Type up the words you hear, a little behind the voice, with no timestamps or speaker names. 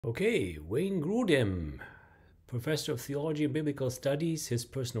Okay, Wayne Grudem, Professor of Theology and Biblical Studies, his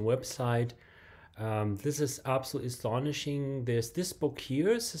personal website. This is absolutely astonishing. There's this book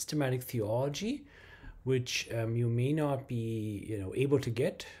here, Systematic Theology, which you may not be able to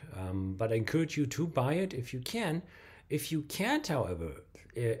get, but I encourage you to buy it if you can. If you can't, however,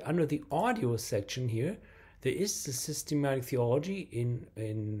 under the audio section here, there is the Systematic Theology in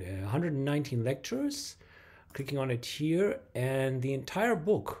 119 lectures. Clicking on it here, and the entire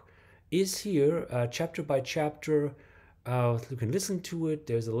book is here, chapter by chapter. You can listen to it.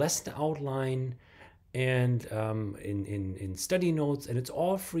 There's a lesson outline and in study notes, and it's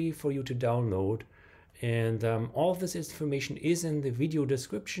all free for you to download. And all of this information is in the video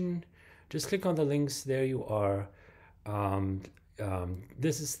description. Just click on the links. There you are.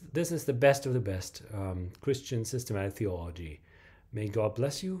 This is the best of the best Christian systematic theology. May God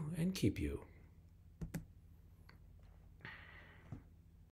bless you and keep you.